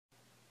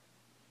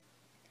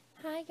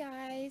Hi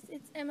guys,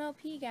 it's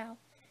MLP Gal.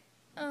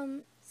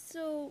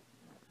 So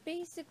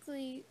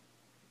basically,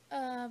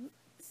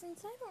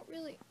 since I don't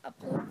really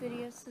upload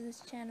videos to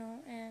this channel,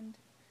 and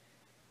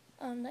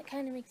that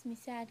kind of makes me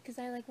sad because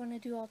I want to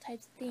do all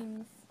types of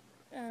things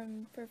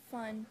for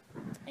fun,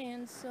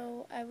 and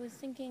so I was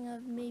thinking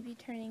of maybe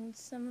turning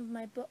some of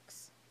my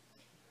books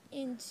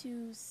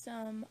into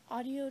some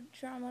audio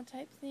drama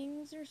type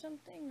things or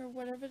something, or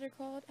whatever they're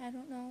called. I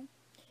don't know.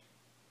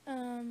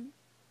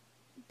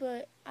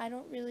 But I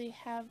don't really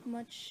have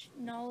much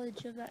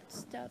knowledge of that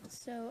stuff,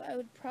 so I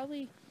would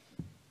probably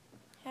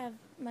have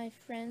my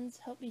friends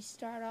help me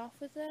start off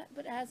with that,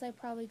 but as I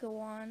probably go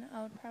on,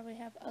 I would probably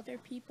have other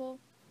people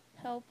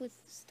help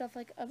with stuff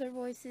like other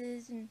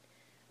voices and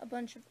a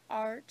bunch of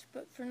art,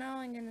 but for now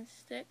I'm going to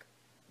stick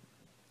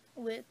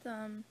with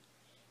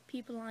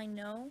people I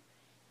know,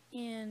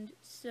 and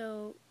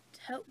so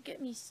to help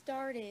get me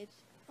started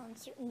on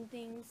certain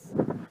things,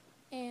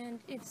 and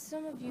if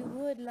some of you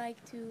would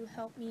like to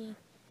help me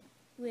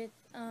with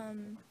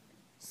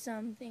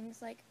some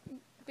things, like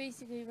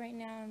basically right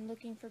now I'm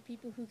looking for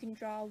people who can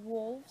draw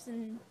wolves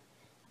and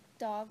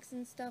dogs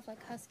and stuff,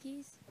 like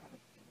huskies,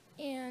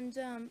 and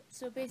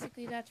so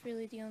basically that's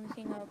really the only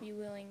thing I'll be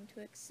willing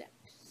to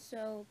accept.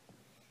 So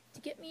to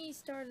get me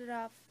started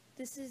off,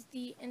 this is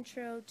the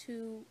intro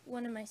to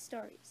one of my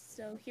stories,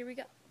 so here we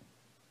go.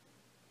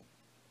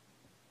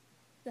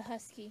 The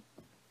Husky.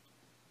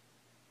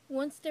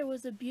 Once there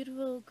was a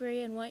beautiful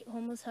gray and white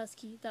homeless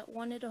husky that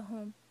wanted a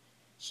home.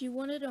 She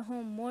wanted a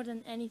home more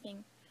than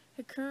anything.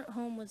 Her current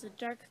home was a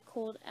dark,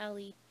 cold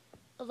alley.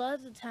 A lot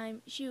of the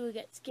time, she would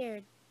get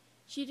scared.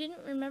 She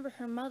didn't remember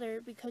her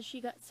mother because she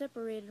got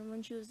separated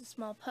when she was a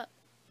small pup.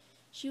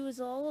 She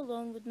was all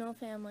alone with no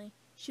family.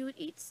 She would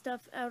eat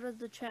stuff out of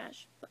the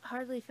trash, but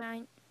hardly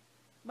found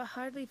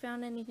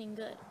anything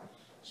good.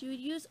 She would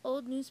use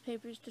old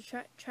newspapers to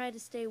try to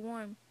stay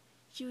warm.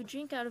 She would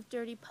drink out of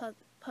dirty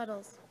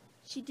puddles.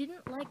 She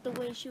didn't like the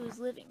way she was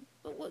living,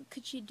 but what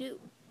could she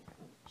do?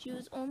 She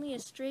was only a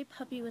stray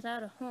puppy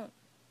without a home.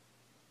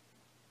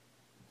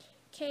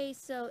 Okay,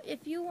 so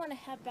if you want to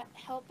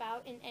help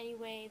out in any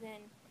way,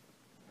 then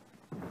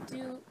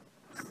do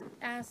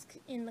ask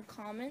in the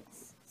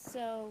comments.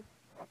 So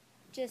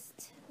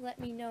just let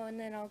me know and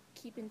then I'll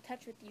keep in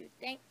touch with you.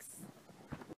 Thanks.